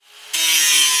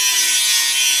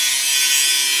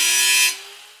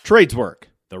Tradeswork,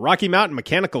 the Rocky Mountain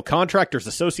Mechanical Contractors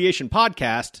Association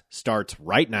podcast, starts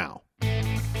right now.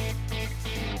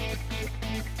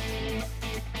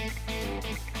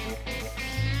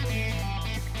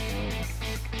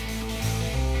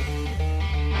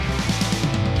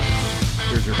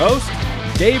 Here's your host,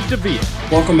 Dave Devia.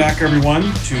 Welcome back, everyone,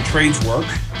 to Tradeswork,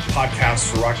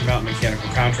 podcast for Rocky Mountain Mechanical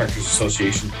Contractors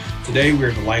Association. Today, we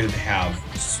are delighted to have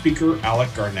Speaker Alec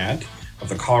Garnett of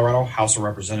the Colorado House of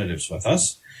Representatives with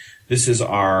us. This is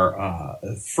our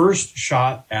first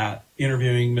shot at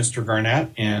interviewing Mr. Garnett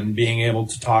and being able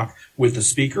to talk with the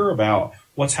Speaker about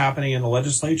what's happening in the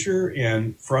legislature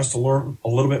and for us to learn a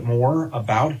little bit more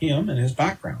about him and his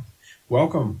background.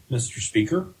 Welcome, Mr.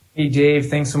 Speaker. Hey, Dave.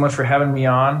 Thanks so much for having me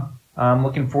on. I'm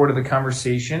looking forward to the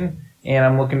conversation, and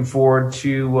I'm looking forward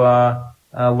to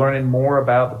learning more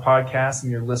about the podcast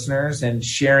and your listeners and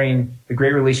sharing the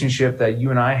great relationship that you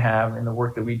and I have in the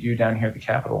work that we do down here at the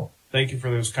Capitol. Thank you for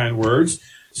those kind words.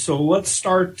 So let's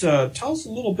start. Tell us a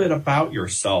little bit about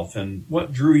yourself and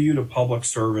what drew you to public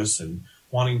service and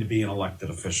wanting to be an elected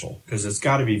official, because it's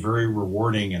got to be very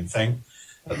rewarding and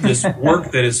this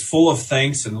work that is full of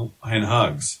thanks and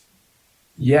hugs.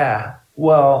 Yeah,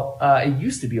 well, it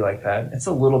used to be like that. It's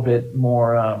a little bit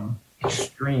more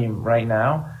extreme right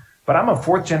now. But I'm a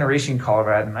fourth-generation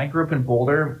Coloradan. I grew up in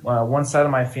Boulder. One side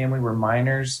of my family were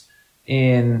miners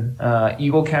in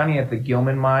Eagle County at the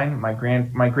Gilman Mine. My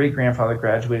great-grandfather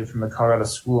graduated from the Colorado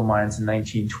School of Mines in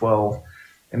 1912.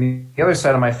 And the other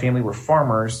side of my family were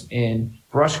farmers in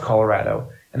Brush,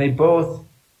 Colorado. And they both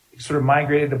sort of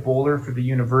migrated to Boulder for the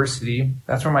university.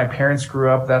 That's where my parents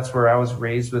grew up. That's where I was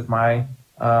raised with my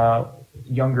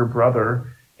younger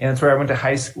brother. And that's where I went to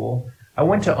high school. I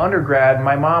went to undergrad.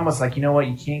 My mom was like, you know what,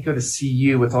 you can't go to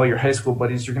CU with all your high school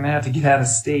buddies. You're going to have to get out of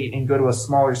state and go to a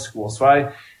smaller school.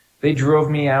 So they drove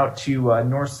me out to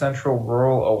north central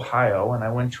rural Ohio, and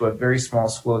I went to a very small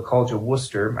school, the College of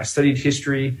Worcester. I studied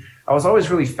history. I was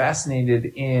always really fascinated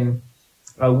in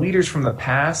leaders from the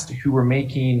past who were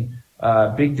making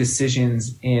big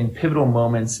decisions in pivotal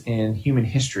moments in human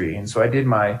history. And so I did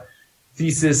my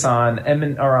thesis on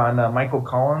Michael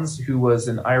Collins, who was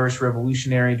an Irish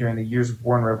revolutionary during the Years of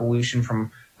War and Revolution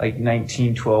from like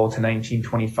 1912 to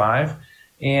 1925.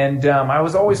 And I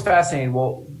was always fascinated.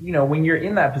 Well, you know, when you're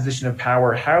in that position of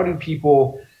power, how do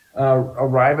people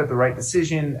arrive at the right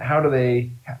decision?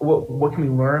 What can we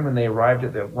learn when they arrived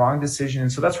at the wrong decision?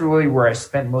 And so that's really where I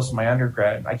spent most of my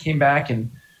undergrad. I came back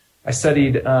and I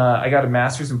studied, I got a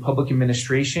master's in public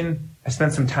administration. I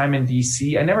spent some time in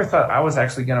DC. I never thought I was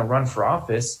actually going to run for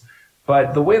office,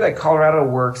 but the way that Colorado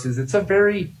works is we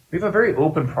have a very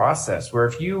open process where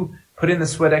if you put in the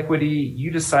sweat equity,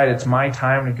 you decide it's my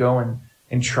time to go and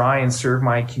try and serve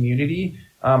my community.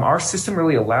 Our system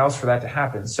really allows for that to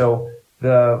happen. So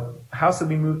the house that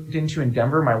we moved into in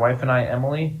Denver, my wife and I,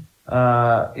 Emily,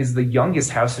 is the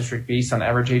youngest house district based on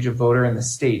average age of voter in the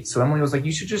state. So Emily was like,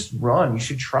 you should just run, you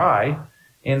should try.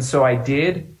 And so I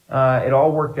did. It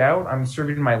all worked out. I'm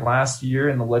serving my last year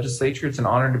in the legislature. It's an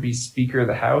honor to be Speaker of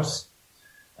the House.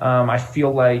 I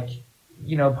feel like,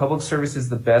 you know, public service is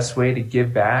the best way to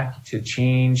give back, to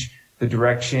change the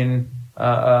direction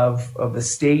of the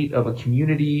state, of a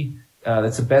community.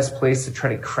 That's the best place to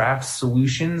try to craft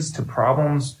solutions to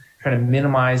problems, try to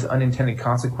minimize unintended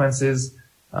consequences.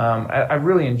 I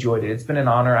really enjoyed it. It's been an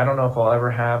honor. I don't know if I'll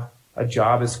ever have a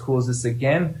job as cool as this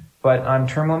again, but I'm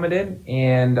term limited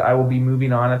and I will be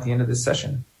moving on at the end of this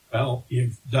session. Well,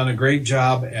 you've done a great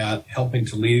job at helping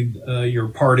to lead your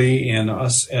party and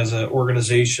us as an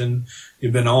organization.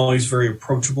 You've been always very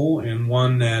approachable and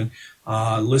one that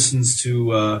listens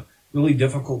to really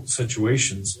difficult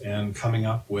situations and coming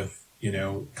up with, you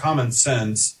know, common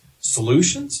sense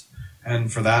solutions.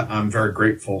 And for that, I'm very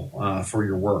grateful for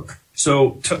your work.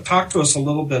 So talk to us a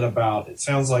little bit about, it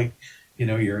sounds like, you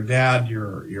know, you're a dad,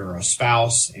 you're a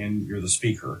spouse, and you're the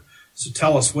Speaker. So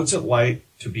tell us, what's it like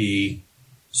to be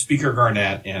Speaker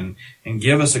Garnett and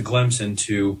give us a glimpse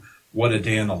into what a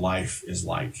day in the life is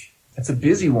like. It's a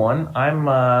busy one.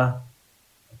 I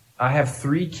have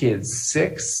 3 kids,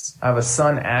 6. I have a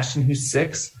son, Ashton, who's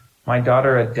 6. My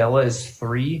daughter, Adela, is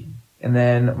 3. And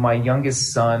then my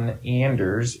youngest son,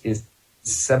 Anders, is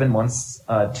 7 months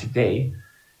today.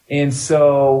 And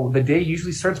so the day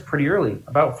usually starts pretty early.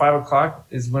 About 5 o'clock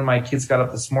is when my kids got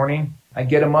up this morning. I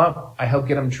get them up. I help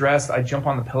get them dressed. I jump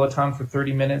on the Peloton for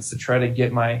 30 minutes to try to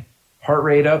get my heart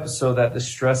rate up so that the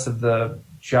stress of the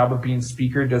job of being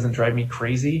Speaker doesn't drive me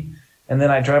crazy. And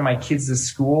then I drive my kids to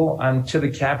school. I'm to the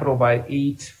Capitol by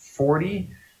 8:40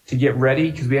 to get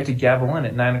ready because we have to gavel in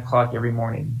at 9 o'clock every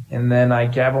morning. And then I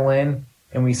gavel in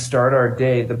and we start our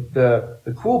day.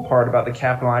 The cool part about the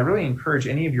Capitol, I really encourage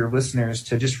any of your listeners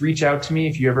to just reach out to me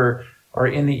if you ever are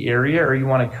in the area or you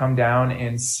want to come down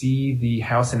and see the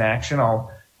house in action.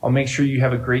 I'll make sure you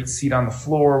have a great seat on the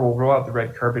floor. We'll roll out the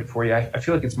red carpet for you. I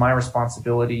feel like it's my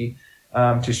responsibility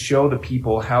to show the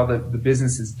people how the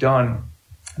business is done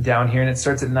down here. And it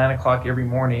starts at 9 o'clock every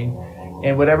morning.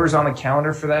 And whatever's on the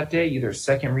calendar for that day, either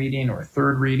second reading or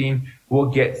third reading, we'll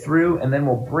get through, and then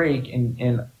we'll break.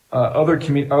 And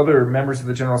other members of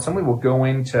the General Assembly will go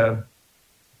into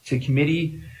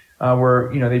committee where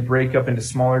they break up into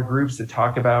smaller groups to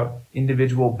talk about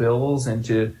individual bills and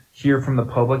to hear from the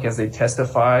public as they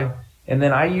testify. And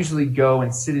then I usually go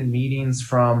and sit in meetings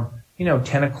from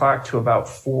 10 o'clock to about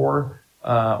 4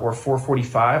 or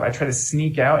 4:45. I try to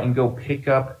sneak out and go pick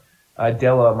up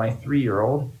Della, my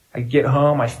 3-year-old. I get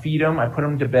home, I feed him, I put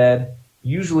him to bed,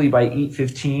 usually by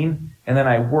 8:15, and then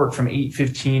I work from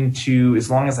 8:15 to as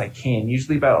long as I can,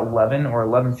 usually about 11 or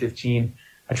 11:15.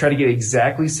 I try to get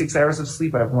exactly 6 hours of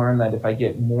sleep. I've learned that if I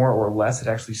get more or less, it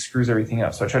actually screws everything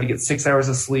up. So I try to get 6 hours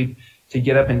of sleep to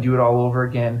get up and do it all over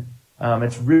again.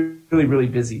 It's really, really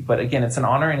busy. But again, it's an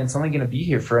honor, and it's only going to be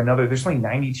here for there's only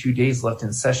 92 days left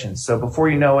in session. So before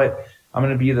you know it, I'm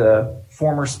going to be the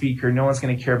former speaker. No one's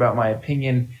going to care about my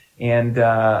opinion. And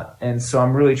so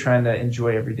I'm really trying to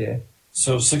enjoy every day.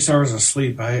 So 6 hours of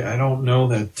sleep, I don't know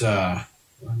that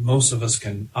most of us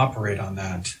can operate on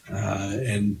that.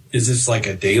 And is this like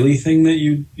a daily thing that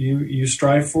you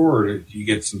strive for, or do you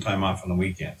get some time off on the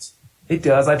weekends? It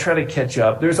does. I try to catch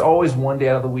up. There's always one day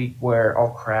out of the week where I'll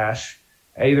crash.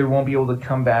 I either won't be able to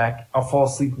come back. I'll fall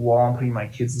asleep while I'm putting my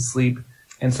kids to sleep.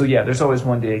 And so, yeah, there's always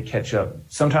one day to catch up.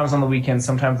 Sometimes on the weekend,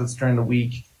 sometimes it's during the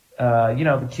week.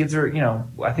 The kids are,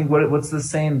 I think what's the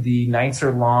saying? The nights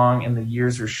are long and the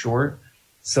years are short.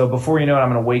 So before you know it, I'm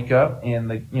going to wake up and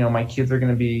my kids are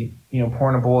going to be,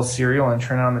 pouring a bowl of cereal and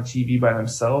turning on the TV by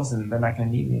themselves, and they're not going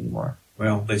to need me anymore.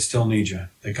 Well, they still need you.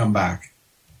 They come back.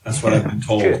 That's what I've been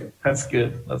told. Good. That's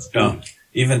good. That's good.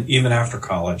 Even after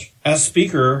college. As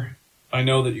speaker, I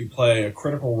know that you play a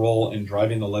critical role in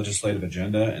driving the legislative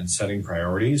agenda and setting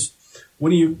priorities. What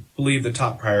do you believe the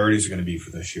top priorities are going to be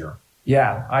for this year?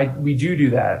 Yeah, we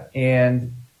do that.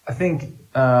 And I think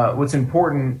what's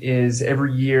important is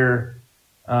every year,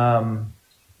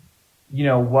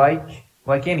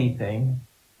 like anything,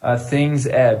 things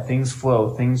ebb, things flow,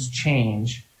 things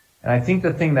change. And I think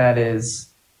the thing that is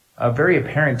very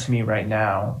apparent to me right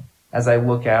now as I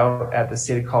look out at the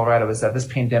state of Colorado is that this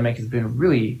pandemic has been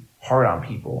really hard on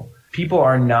people. People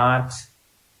are not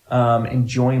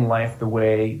enjoying life the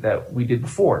way that we did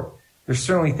before. There's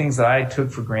certainly things that I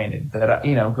took for granted, that,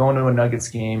 going to a Nuggets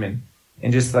game and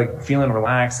just like feeling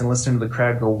relaxed and listening to the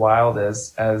crowd go wild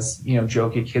as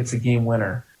Jokic hits a game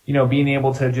winner, being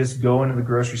able to just go into the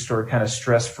grocery store kind of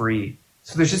stress free.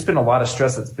 So there's just been a lot of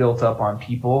stress that's built up on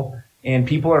people, and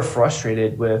people are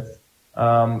frustrated with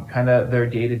kind of their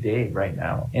day to day right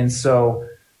now. And so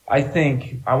I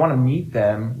think I want to meet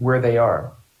them where they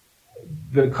are.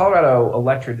 The Colorado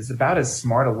electorate is about as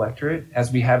smart electorate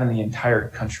as we have in the entire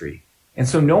country. And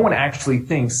so no one actually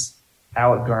thinks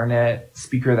Alec Garnett,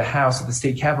 Speaker of the House at the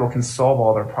state capitol, can solve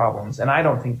all their problems. And I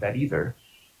don't think that either.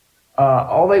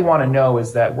 All they want to know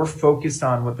is that we're focused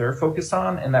on what they're focused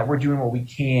on, and that we're doing what we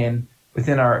can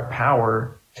within our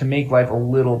power to make life a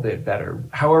little bit better,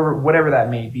 however, whatever that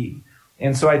may be.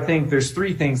 And so I think there's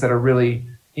 3 things that are really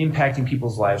impacting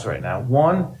people's lives right now.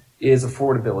 One is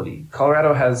affordability.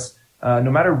 Colorado has,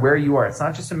 no matter where you are, it's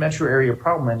not just a metro area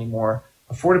problem anymore.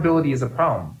 Affordability is a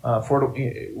problem.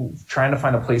 Trying to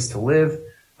find a place to live,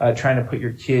 trying to put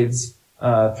your kids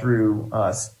through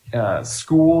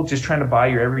school, just trying to buy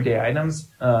your everyday items.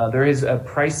 There is a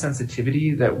price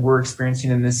sensitivity that we're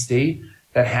experiencing in this state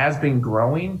that has been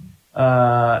growing,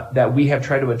 that we have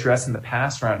tried to address in the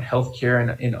past around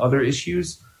healthcare and other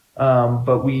issues.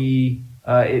 But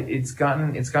it's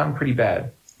gotten pretty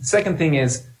bad. The second thing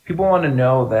is people want to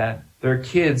know that their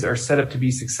kids are set up to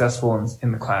be successful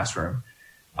in the classroom.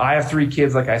 I have 3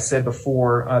 kids, like I said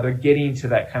before. They're getting to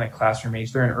that kind of classroom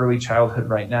age. They're in early childhood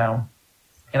right now.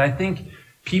 And I think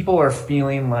people are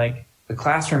feeling like the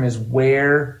classroom is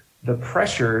where the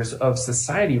pressures of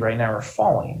society right now are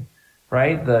falling,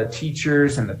 right? The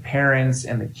teachers and the parents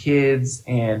and the kids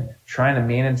and trying to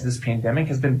manage this pandemic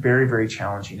has been very, very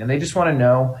challenging. And they just want to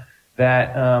know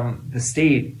that the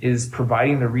state is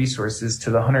providing the resources to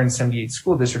the 178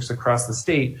 school districts across the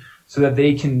state so that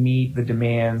they can meet the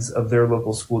demands of their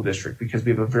local school district, because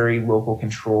we have a very local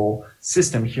control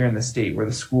system here in the state where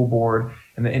the school board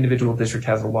and the individual district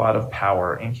has a lot of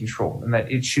power and control, and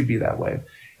that it should be that way. And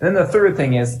then the third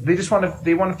thing is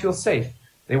they want to feel safe.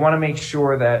 They want to make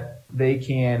sure that they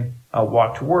can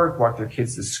walk to work, walk their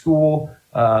kids to school,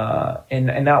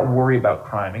 and not worry about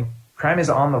crime. And crime is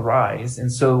on the rise.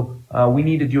 And so we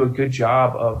need to do a good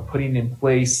job of putting in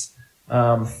place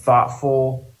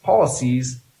thoughtful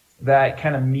policies that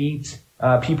kind of meet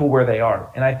people where they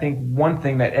are. And I think one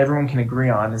thing that everyone can agree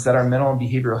on is that our mental and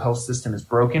behavioral health system is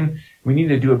broken. We need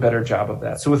to do a better job of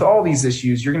that. So with all these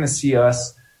issues, you're going to see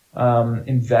us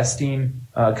investing,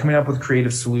 coming up with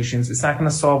creative solutions. It's not going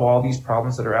to solve all these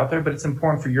problems that are out there, but it's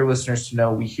important for your listeners to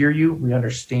know we hear you, we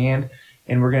understand,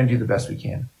 and we're going to do the best we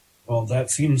can. Well, that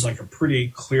seems like a pretty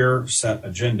clear set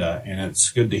agenda, and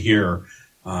it's good to hear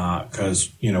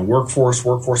because,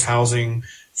 workforce housing,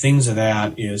 things of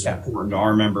that is important to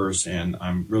our members, and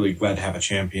I'm really glad to have a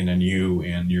champion in you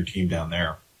and your team down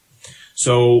there.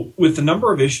 So with the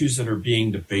number of issues that are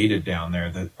being debated down there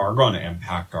that are going to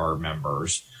impact our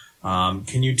members,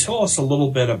 can you tell us a little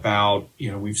bit about,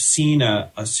 we've seen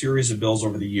a series of bills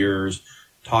over the years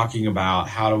talking about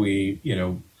how do we,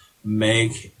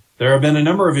 there have been a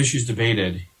number of issues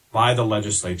debated by the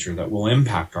legislature that will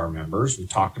impact our members. We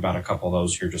talked about a couple of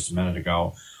those here just a minute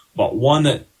ago, but one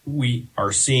that we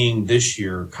are seeing this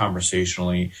year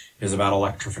conversationally is about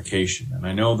electrification. And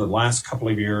I know the last couple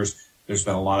of years, there's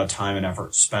been a lot of time and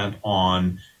effort spent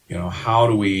on, how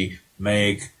do we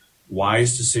make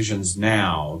wise decisions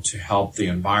now to help the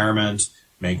environment,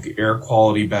 make the air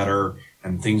quality better,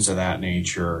 and things of that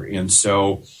nature. And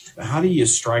so how do you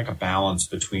strike a balance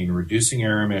between reducing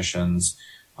air emissions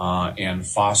and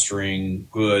fostering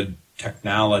good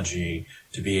technology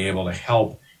to be able to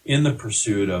help in the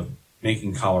pursuit of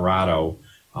making Colorado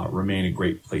remain a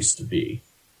great place to be?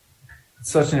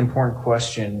 Such an important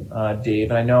question, Dave.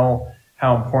 And I know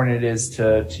how important it is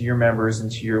to your members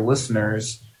and to your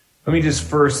listeners. Let me just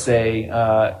first say,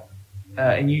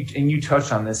 and you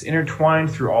touched on this, intertwined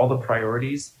through all the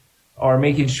priorities are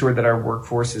making sure that our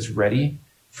workforce is ready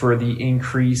for the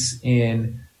increase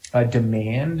in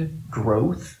demand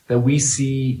growth that we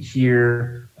see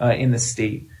here in the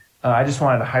state. I just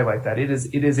wanted to highlight that it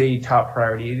is a top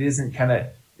priority. It isn't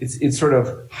it's sort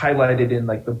of highlighted in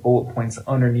like the bullet points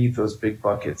underneath those big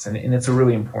buckets, and it's a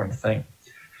really important thing.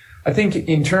 I think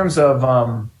in terms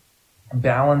of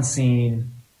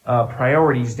balancing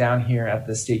priorities down here at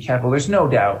the state capitol, there's no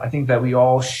doubt. I think that we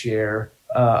all share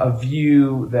a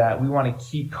view that we want to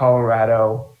keep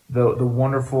Colorado the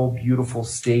wonderful, beautiful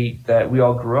state that we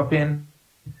all grew up in,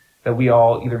 that we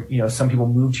all either, some people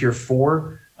moved here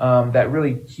for, that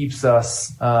really keeps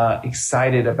us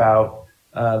excited about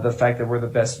the fact that we're the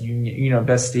best union,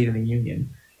 best state in the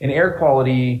union. And air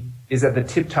quality is at the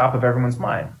tip top of everyone's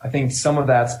mind. I think some of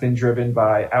that's been driven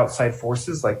by outside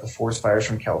forces like the forest fires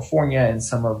from California and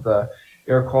some of the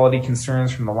air quality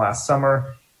concerns from the last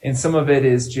summer. And some of it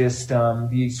is just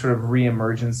the sort of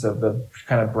reemergence of the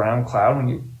kind of brown cloud when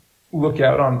you look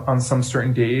out on some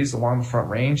certain days along the Front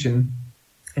Range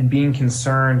and being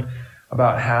concerned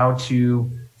about how to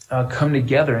come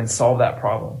together and solve that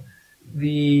problem.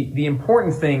 The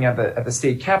important thing at the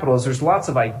state capitol is there's lots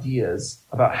of ideas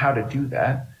about how to do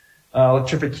that.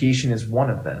 Electrification is one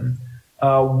of them.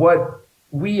 What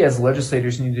we as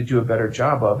legislators need to do a better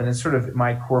job of, and it's sort of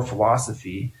my core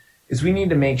philosophy, is we need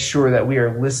to make sure that we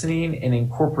are listening and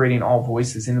incorporating all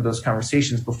voices into those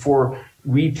conversations before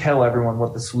we tell everyone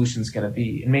what the solution is going to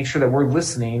be, and make sure that we're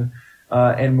listening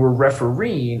and we're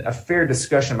refereeing a fair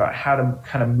discussion about how to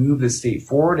kind of move the state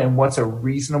forward and what's a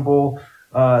reasonable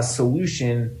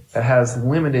solution that has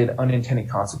limited unintended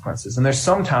consequences. And there's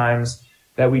some times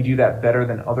that we do that better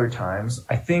than other times.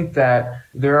 I think that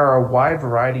there are a wide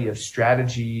variety of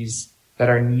strategies that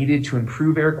are needed to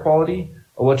improve air quality.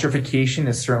 Electrification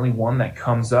is certainly one that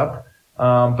comes up,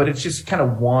 but it's just kind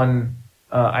of one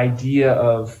idea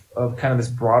of kind of this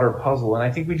broader puzzle. And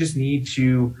I think we just need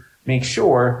to make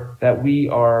sure that we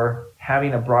are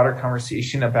having a broader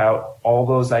conversation about all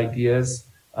those ideas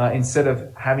instead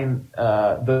of having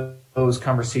those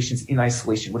conversations in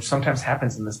isolation, which sometimes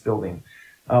happens in this building.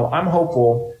 I'm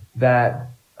hopeful that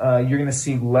you're going to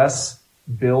see less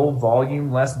bill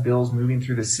volume, less bills moving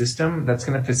through the system. That's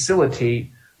going to facilitate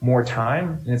more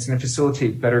time, and it's going to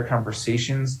facilitate better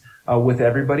conversations with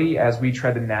everybody as we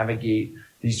try to navigate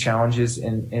these challenges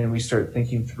and we start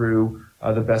thinking through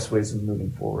the best ways of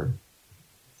moving forward.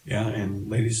 Yeah, and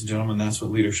ladies and gentlemen, that's what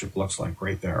leadership looks like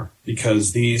right there.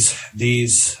 Because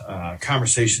these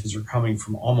conversations are coming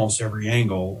from almost every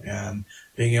angle, and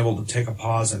being able to take a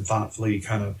pause and thoughtfully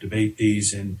kind of debate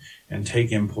these and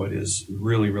take input is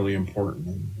really, really important,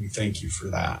 and we thank you for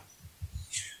that.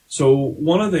 So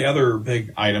one of the other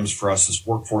big items for us is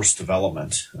workforce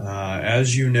development.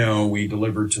 As you know, we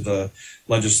delivered to the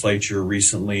legislature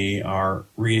recently our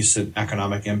recent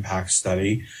economic impact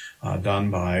study. done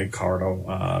by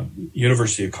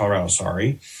University of Colorado,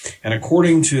 And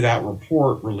according to that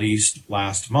report released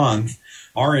last month,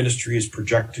 our industry is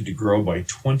projected to grow by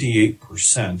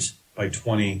 28% by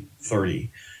 2030.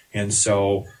 And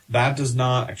so that does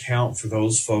not account for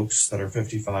those folks that are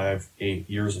 55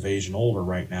 years of age and older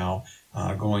right now,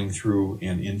 going through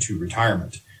and into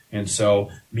retirement. And so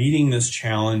meeting this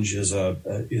challenge is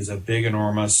a big,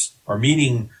 enormous, or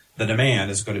meeting the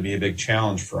demand is going to be a big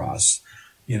challenge for us.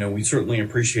 We certainly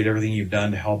appreciate everything you've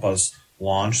done to help us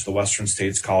launch the Western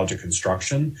States College of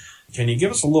Construction. Can you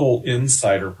give us a little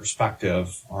insight or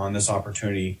perspective on this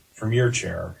opportunity from your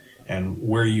chair and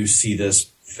where you see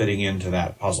this fitting into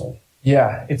that puzzle?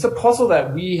 Yeah, it's a puzzle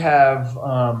that we have,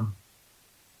 and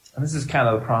this is kind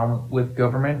of the problem with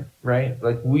government, right?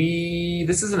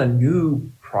 This isn't a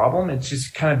new problem. It's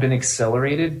just kind of been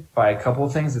accelerated by a couple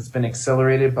of things. It's been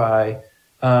accelerated by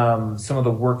some of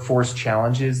the workforce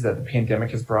challenges that the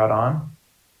pandemic has brought on.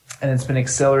 And it's been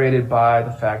accelerated by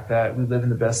the fact that we live in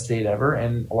the best state ever,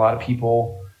 and a lot of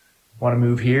people want to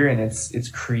move here, and it's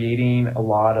creating a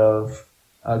lot of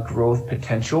growth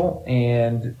potential.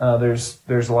 And there's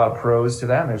a lot of pros to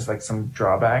that, and there's some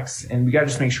drawbacks, and we got to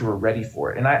just make sure we're ready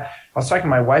for it. And I was talking to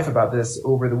my wife about this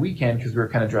over the weekend because we were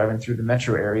kind of driving through the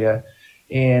metro area,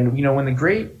 and when the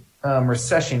Great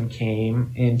Recession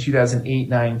came in 2008,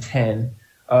 9, 10.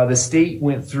 The state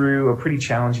went through a pretty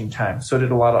challenging time. So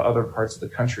did a lot of other parts of the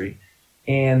country.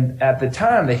 And at the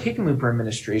time, the Hickenlooper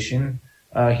administration,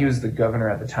 he was the governor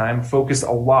at the time, focused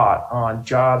a lot on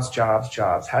jobs.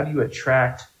 How do you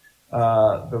attract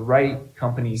the right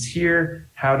companies here?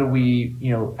 How do we,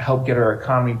 help get our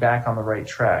economy back on the right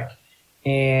track?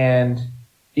 And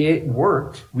it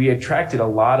worked. We attracted a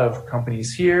lot of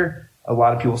companies here. A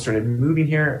lot of people started moving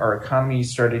here. Our economy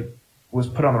was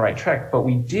put on the right track, but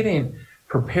we didn't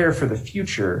prepare for the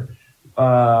future.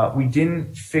 We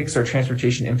didn't fix our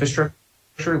transportation infrastructure.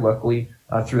 Luckily,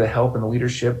 through the help and the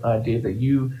leadership, Dave, that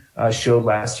you showed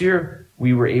last year,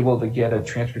 we were able to get a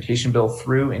transportation bill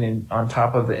through, and on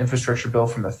top of the infrastructure bill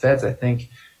from the feds, I think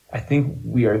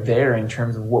we are there in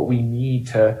terms of what we need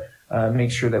to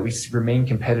make sure that we remain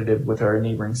competitive with our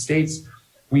neighboring states.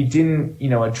 We didn't,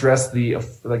 address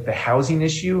the housing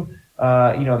issue.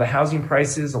 The housing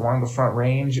prices along the Front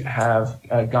Range have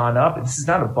gone up. This is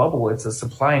not a bubble. It's a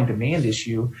supply and demand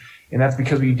issue. And that's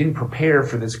because we didn't prepare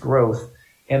for this growth.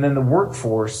 And then the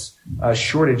workforce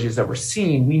shortages that we're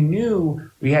seeing, we knew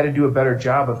we had to do a better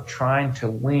job of trying to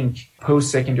link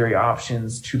post-secondary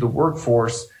options to the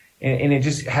workforce. And it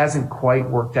just hasn't quite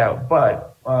worked out.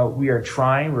 But we are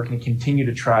trying. We're going to continue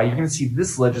to try. You're going to see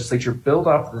this legislature build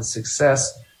off the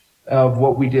success of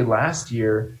what we did last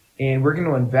year. And we're going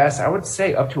to invest, I would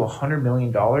say, up to $100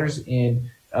 million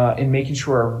in making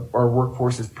sure our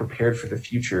workforce is prepared for the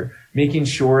future, making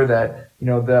sure that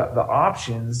the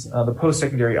options, the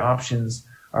post-secondary options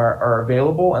are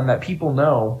available, and that people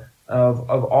know of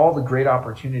all the great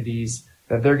opportunities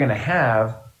that they're going to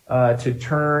have to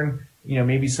turn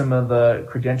maybe some of the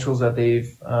credentials that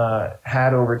they've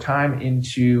had over time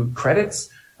into credits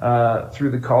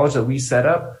through the college that we set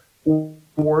up,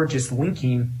 or just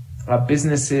linking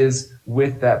businesses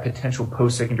with that potential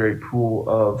post-secondary pool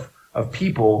of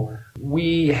people.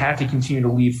 We have to continue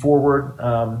to lead forward.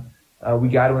 We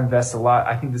got to invest a lot.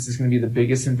 I think this is going to be the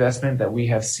biggest investment that we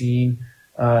have seen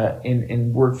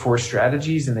in workforce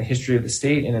strategies in the history of the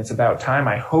state, and it's about time.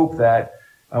 I hope that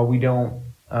we don't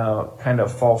kind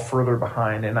of fall further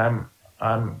behind. And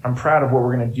I'm proud of what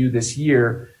we're going to do this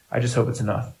year. I just hope it's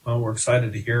enough. Well, we're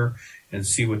excited to hear and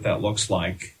see what that looks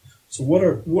like. So what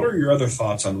are your other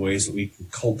thoughts on ways that we can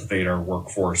cultivate our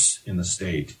workforce in the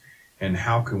state, and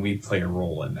how can we play a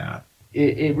role in that?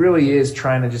 It really is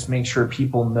trying to just make sure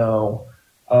people know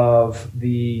of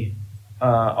the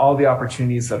all the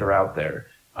opportunities that are out there.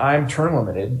 I'm term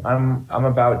limited. I'm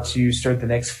about to start the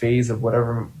next phase of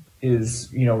whatever is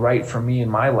right for me in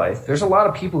my life. There's a lot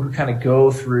of people who kind of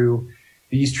go through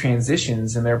these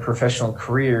transitions in their professional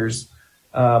careers.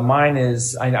 Mine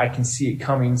is, I can see it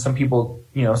coming. Some people,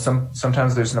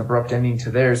 sometimes there's an abrupt ending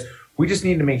to theirs. We just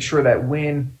need to make sure that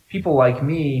when people like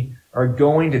me are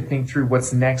going to think through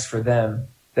what's next for them,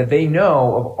 that they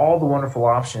know of all the wonderful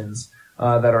options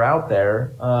that are out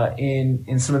there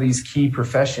in some of these key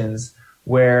professions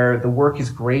where the work is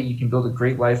great. You can build a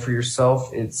great life for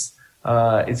yourself. It's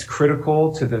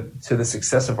critical to the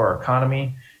success of our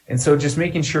economy. And so just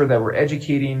making sure that we're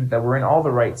educating, that we're in all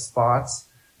the right spots,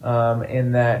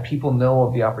 and that people know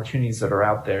of the opportunities that are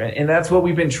out there. And that's what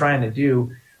we've been trying to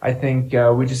do. I think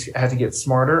we just have to get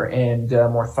smarter and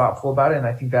more thoughtful about it. And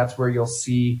I think that's where you'll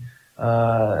see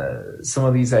some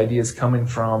of these ideas coming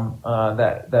from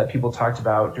that people talked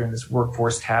about during this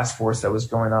workforce task force that was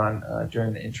going on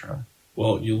during the interim.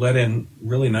 Well, you led in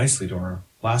really nicely to our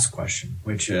last question,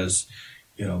 which is,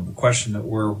 the question that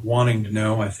we're wanting to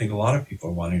know. I think a lot of people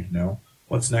are wanting to know,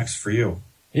 what's next for you?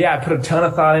 Yeah, I put a ton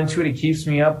of thought into it. It keeps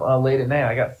me up late at night.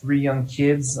 I got 3 young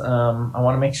kids. I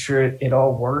want to make sure it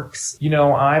all works.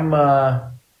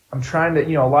 I'm trying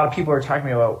to, a lot of people are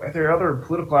talking about, are there other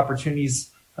political opportunities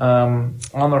on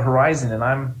the horizon? And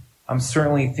I'm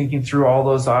certainly thinking through all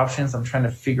those options. I'm trying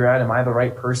to figure out, am I the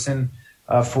right person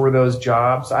for those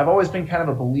jobs? I've always been kind of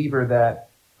a believer that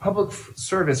public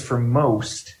service for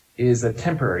most is a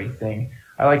temporary thing.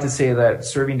 I like to say that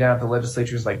serving down at the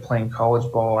legislature is like playing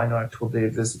college ball. I know I've told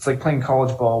Dave this. It's like playing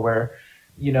college ball where,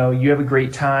 you have a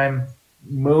great time.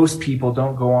 Most people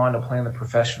don't go on to play in the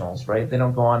professionals, right? They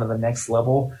don't go on to the next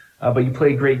level. But you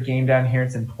play a great game down here.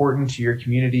 It's important to your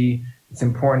community. It's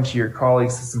important to your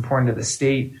colleagues. It's important to the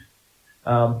state.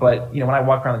 But when I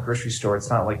walk around the grocery store, it's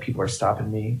not like people are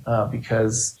stopping me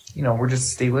because, we're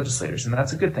just state legislators. And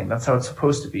that's a good thing. That's how it's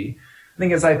supposed to be. I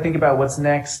think as I think about what's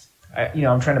next,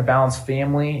 I'm trying to balance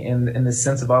family and the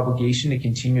sense of obligation to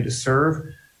continue to serve.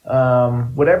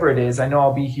 Whatever it is, I know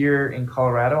I'll be here in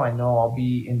Colorado. I know I'll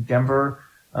be in Denver.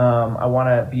 I want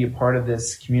to be a part of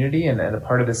this community and a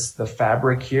part of the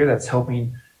fabric here that's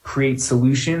helping create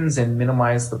solutions and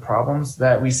minimize the problems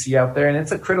that we see out there. And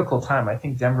it's a critical time. I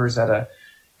think Denver's at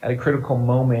a critical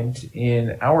moment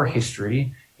in our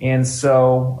history. And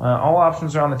so all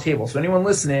options are on the table. So anyone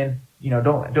listening,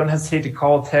 don't hesitate to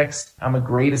call, text. I'm a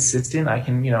great assistant. I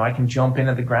can jump in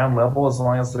at the ground level as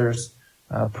long as there's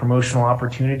promotional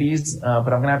opportunities.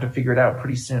 But I'm going to have to figure it out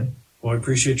pretty soon. Well, I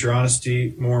appreciate your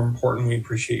honesty. More important, we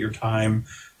appreciate your time.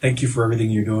 Thank you for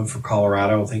everything you're doing for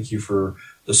Colorado. Thank you for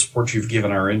the support you've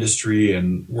given our industry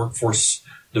and workforce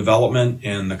development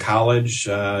and the college.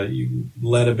 You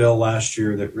led a bill last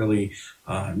year that really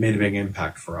made a big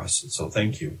impact for us. And so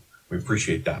thank you. We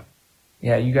appreciate that.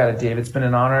 Yeah, you got it, Dave. It's been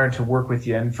an honor to work with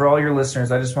you. And for all your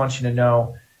listeners, I just want you to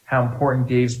know how important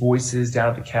Dave's voice is down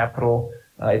at the Capitol.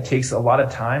 It takes a lot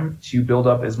of time to build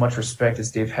up as much respect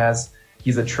as Dave has.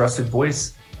 He's a trusted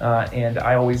voice, and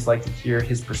I always like to hear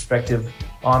his perspective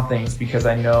on things because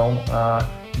I know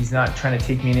he's not trying to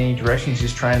take me in any direction. He's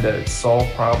just trying to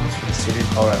solve problems for the state of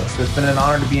Colorado. So it's been an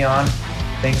honor to be on.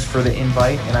 Thanks for the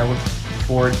invite, and I look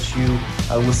forward to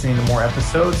listening to more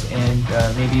episodes and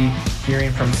maybe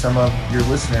hearing from some of your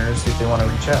listeners if they want to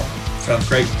reach out. Sounds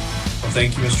great. Well,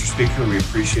 thank you, Mr. Speaker. We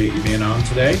appreciate you being on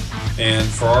today. And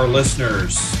for our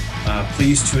listeners,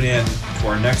 please tune in to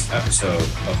our next episode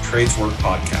of Tradeswork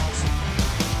Podcast.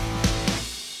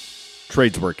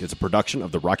 Tradeswork is a production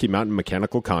of the Rocky Mountain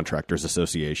Mechanical Contractors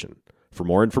Association. For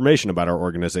more information about our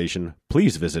organization,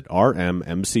 please visit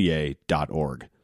rmmca.org.